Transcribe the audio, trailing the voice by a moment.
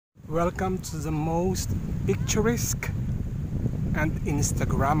Welcome to the most picturesque and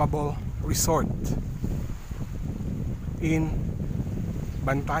Instagrammable resort in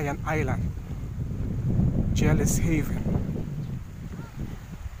Bantayan Island, Jealous Haven.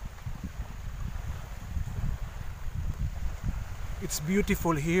 It's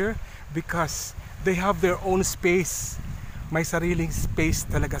beautiful here because they have their own space. May sariling space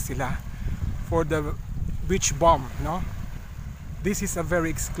talaga sila for the beach bomb, no? This is a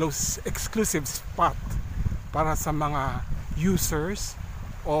very exclusive spot para sa mga users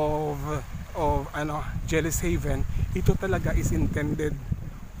of Jealous Haven. Ito talaga is intended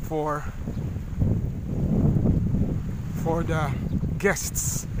for the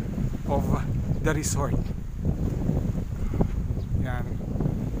guests of the resort. Yan.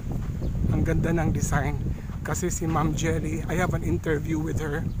 Ang ganda ng design kasi si Ma'am Jelly, I have an interview with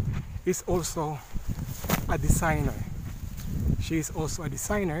her, is also a designer. She is also a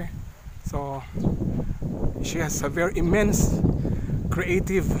designer, so she has a very immense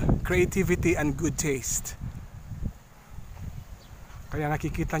creativity and good taste. Kaya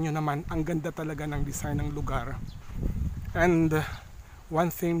nakikita nyo naman, ang ganda talaga ng design ng lugar. And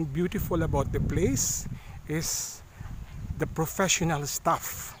one thing beautiful about the place is the professional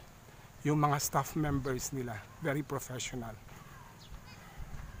staff. Yung mga staff members nila, very professional.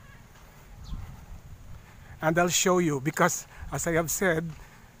 And I'll show you because as I have said,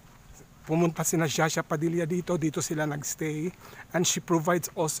 pumunta sina Shasha Padilla dito sila nagstay, and she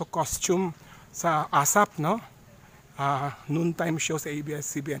provides also costume sa ASAP, no? Noontime show sa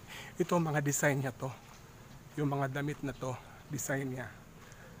ABS-CBN. Ito mga design niya to. Yung mga damit na to, design niya.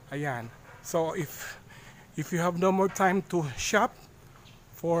 Ayan. So if you have no more time to shop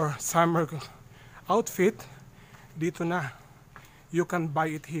for summer outfit, dito na. You can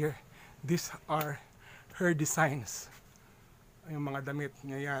buy it here. These are her designs. Yung mga damit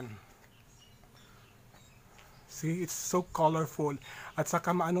niya yan. See, it's so colorful. At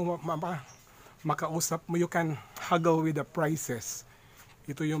saka makausap mo, you can haggle with the prices.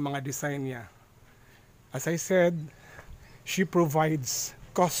 Ito yung mga design niya. As I said, she provides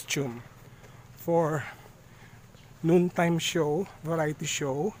costume for noontime show, variety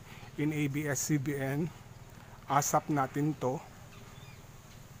show in ABS-CBN. ASAP natin to.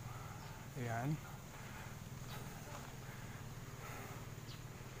 Ayan.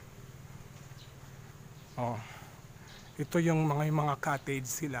 Oh, ito yung mga cottage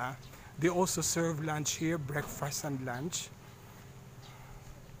sila. They also serve lunch here, breakfast and lunch.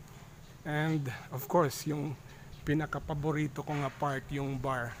 And of course, yung pinaka-paborito ko nga part, yung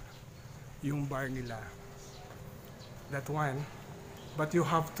bar nila. That one. But you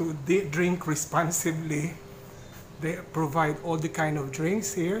have to drink responsibly. They provide all the kind of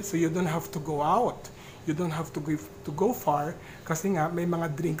drinks here, so you don't have to go out. You don't have to go far kasi nga may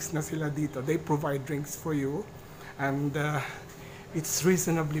mga drinks na sila dito. They provide drinks for you and it's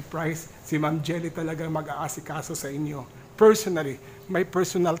reasonably priced. Si Ma'am Jelly talaga mag-aasikaso sa inyo. Personally, may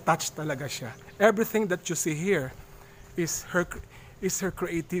personal touch talaga siya. Everything that you see here is her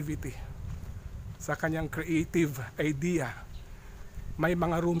creativity. Sa kanyang creative idea. May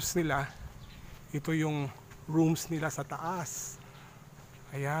mga rooms nila. Ito yung rooms nila sa taas.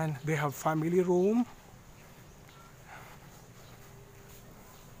 Ayan, they have family room.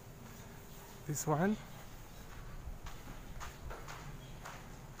 This one.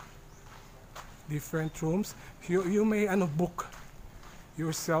 Different rooms. You may book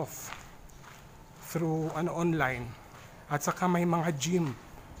yourself through online. At saka may mga gym.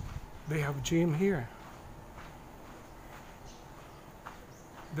 They have gym here.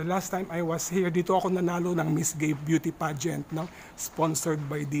 The last time I was here, dito ako nanalo ng Miss Gay Beauty Pageant, no? Sponsored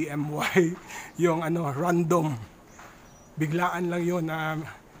by DMY. Yung random. Biglaan lang yun na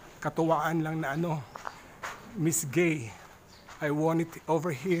katuwaan lang na Miss Gay. I won it over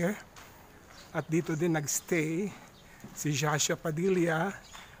here. At dito din nagstay si Shasha Padilla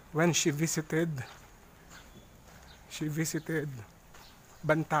when she visited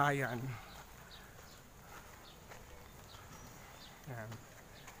Bantayan. Yan.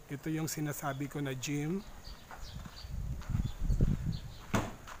 Ito yung sinasabi ko na gym.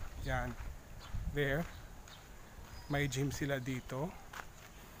 Yan. There. May gym sila dito.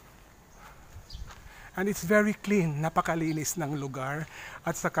 And it's very clean, napakalinis ng lugar.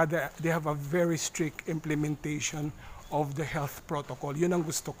 At saka they have a very strict implementation of the health protocol. Yun ang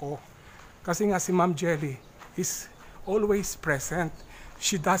gusto ko. Kasi nga si Ma'am Jelly is always present.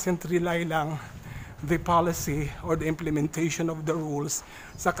 She doesn't rely lang the policy or the implementation of the rules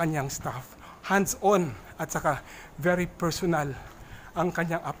sa kanyang staff. Hands-on at saka very personal ang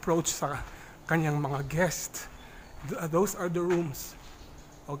kanyang approach sa kanyang mga guests. Those are the rooms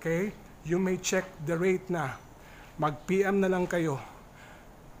Okay? You may check the rate na. Mag-PM na lang kayo.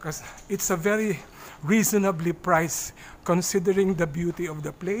 Because it's a very reasonably priced considering the beauty of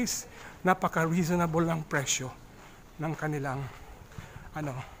the place. Napaka-reasonable lang presyo ng kanilang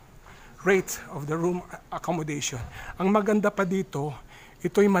rate of the room accommodation. Ang maganda pa dito,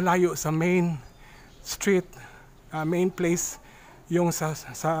 ito'y malayo sa main street, main place, yung sa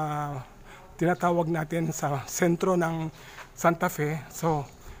tinatawag natin sa sentro ng Santa Fe. So,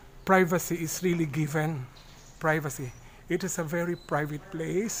 privacy is really given. Privacy. It is a very private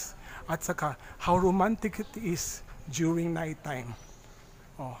place. At saka, how romantic it is during night time.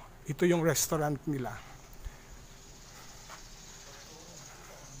 Oh, ito yung restaurant nila.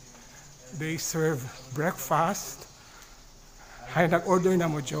 They serve breakfast. Hay, nag-order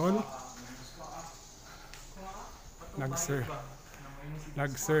na mo, John?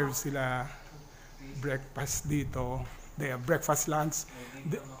 Nag-serve sila breakfast dito. They have breakfast, lunch.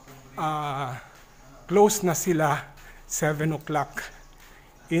 Close na sila 7 o'clock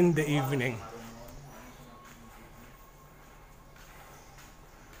in the evening.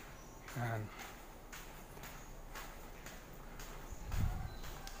 Yan.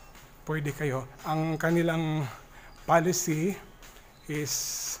 Pwede kayo. Ang kanilang policy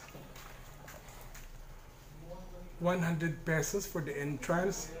is 100 pesos for the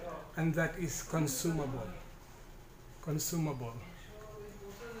entrance, and that is consumable. Consumable.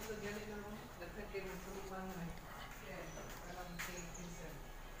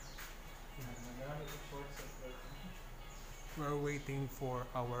 We're waiting for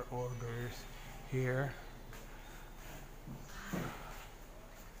our orders here.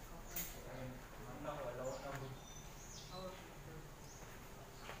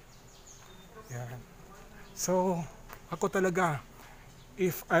 Yan. So, ako talaga,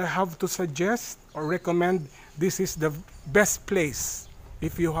 if I have to suggest or recommend, this is the best place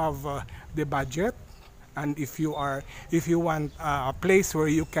if you have the budget, and if you want a place where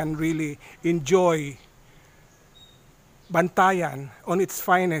you can really enjoy Bantayan on its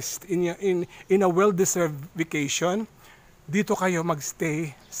finest in a well-deserved vacation. Dito kayo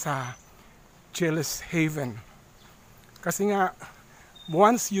magstay sa Jealous Haven. Kasi nga,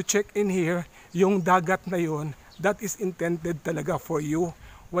 once you check in here, yung dagat na yun, that is intended talaga for you.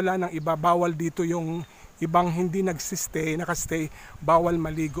 Wala nang iba, bawal dito yung ibang hindi nakastay, bawal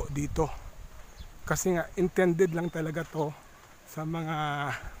maligo dito. Kasi nga, intended lang talaga to sa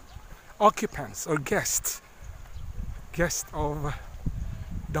mga occupants or guests of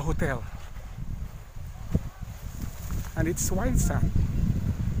the hotel. And it's white sand.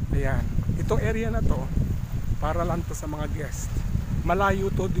 Ayan. Itong area na to, para lang to sa mga guests.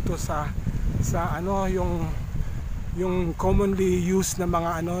 Malayo to dito sa yung commonly used na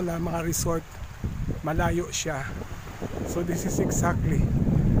mga na mga resort. Malayo siya. So this is exactly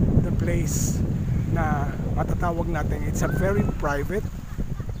the place na matatawag natin. It's a very private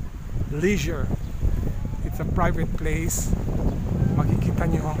leisure. It's a private place. Makikita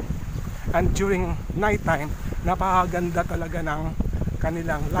nyo. And during night time, napakaganda talaga ng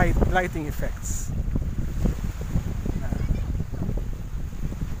kanilang lighting effects.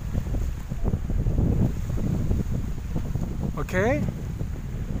 Okay?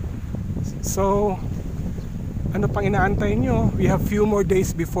 So, ano pang inaantay nyo? We have few more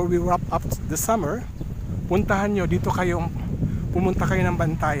days before we wrap up the summer. Puntahan nyo, pumunta kayo ng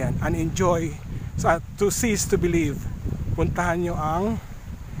Bantayan and enjoy. To see is to believe. Puntahan nyo ang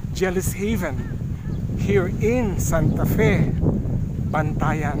Jealous Haven here in Santa Fe,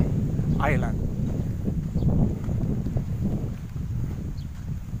 Bantayan Island.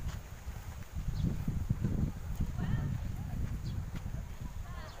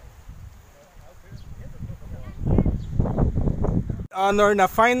 Honor na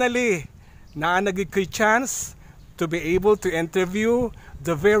finally na naging chance to be able to interview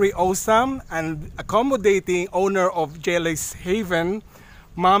the very awesome and accommodating owner of Jealous Haven,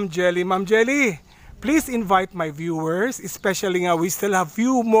 Ma'am Jelly. Ma'am Jelly, please invite my viewers, especially now we still have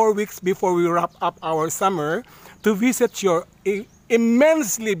few more weeks before we wrap up our summer, to visit your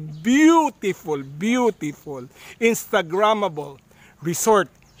immensely beautiful Instagrammable resort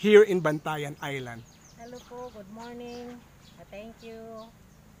here in Bantayan Island. Hello po, good morning. Thank you.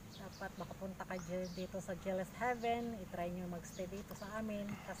 Dapat makapunta ka dito sa Jealous Haven. I-try nyo magstay dito sa amin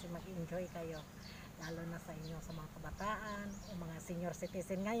kasi mag-enjoy kayo. Lalo na sa inyo sa mga kabataan o mga senior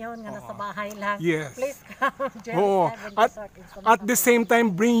citizen ngayon nga nasa bahay lang. Yes. Please come Jealous Haven Resort. At the same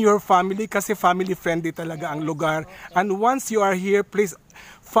time, bring your family kasi family friendly talaga ang lugar. Okay. And once you are here, please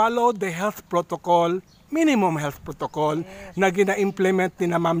follow the health protocol, minimum health protocol na gina-implement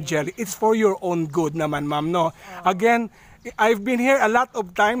ni na Ma'am Jelly. It's for your own good naman, Ma'am, no? Again, I've been here a lot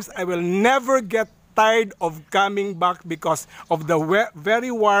of times. I will never get tired of coming back because of the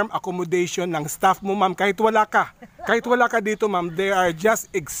very warm accommodation ng staff mo, ma'am. Kahit wala ka dito, ma'am, they are just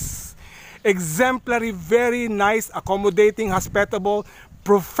exemplary, very nice, accommodating, hospitable,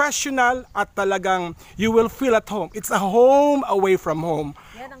 professional, at talagang you will feel at home. It's a home away from home.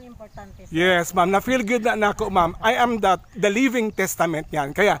 Yan ang importante. Yes, ma'am. Na-feel good na ako, ma'am. I am the living testament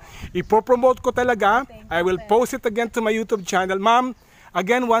yan. Kaya, ipopromote ko talaga. I will post it again to my YouTube channel. Ma'am,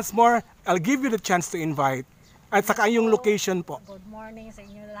 again, once more, I'll give you the chance to invite. At saka yung location po. Good morning sa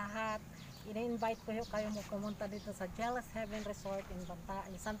inyo lahat. Ina-invite ko kayo mo pumunta dito sa Jealous Heaven Resort in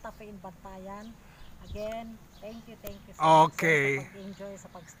Santa Fe in Bantayan. Again, thank you so much sa pag-enjoy sa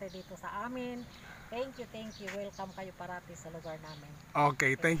pagstay dito sa amin. Thank you. Welcome kayo parati sa lugar namin.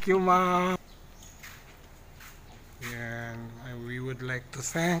 Okay, thank you, ma'am. Yan, we would like to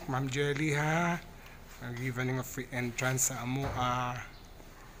thank Ma'am Jelly, ha, for giving a free entrance sa Amoa.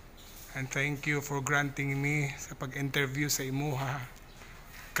 And thank you for granting me sa pag-interview sa Imuha.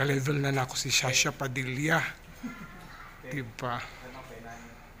 Ka-level na ako si Shasha Padilla. Diba?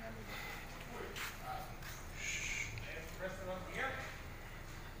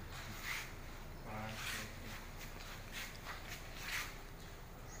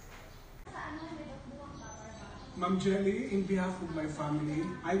 Ma'am Jelly, in behalf of my family,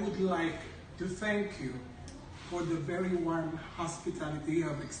 I would like to thank you for the very warm hospitality you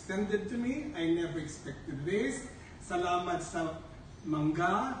have extended to me. I never expected this. Salamat sa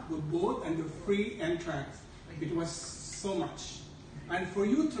mangga, bubot, and the free entrance. It was so much. And for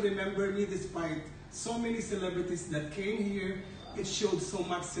you to remember me despite so many celebrities that came here, it showed so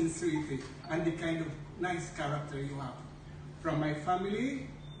much sincerity and the kind of nice character you have. From my family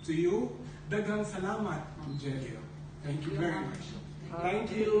to you, daghang salamat, Ma'am Jelly. Thank you very much.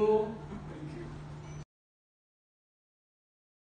 Thank you.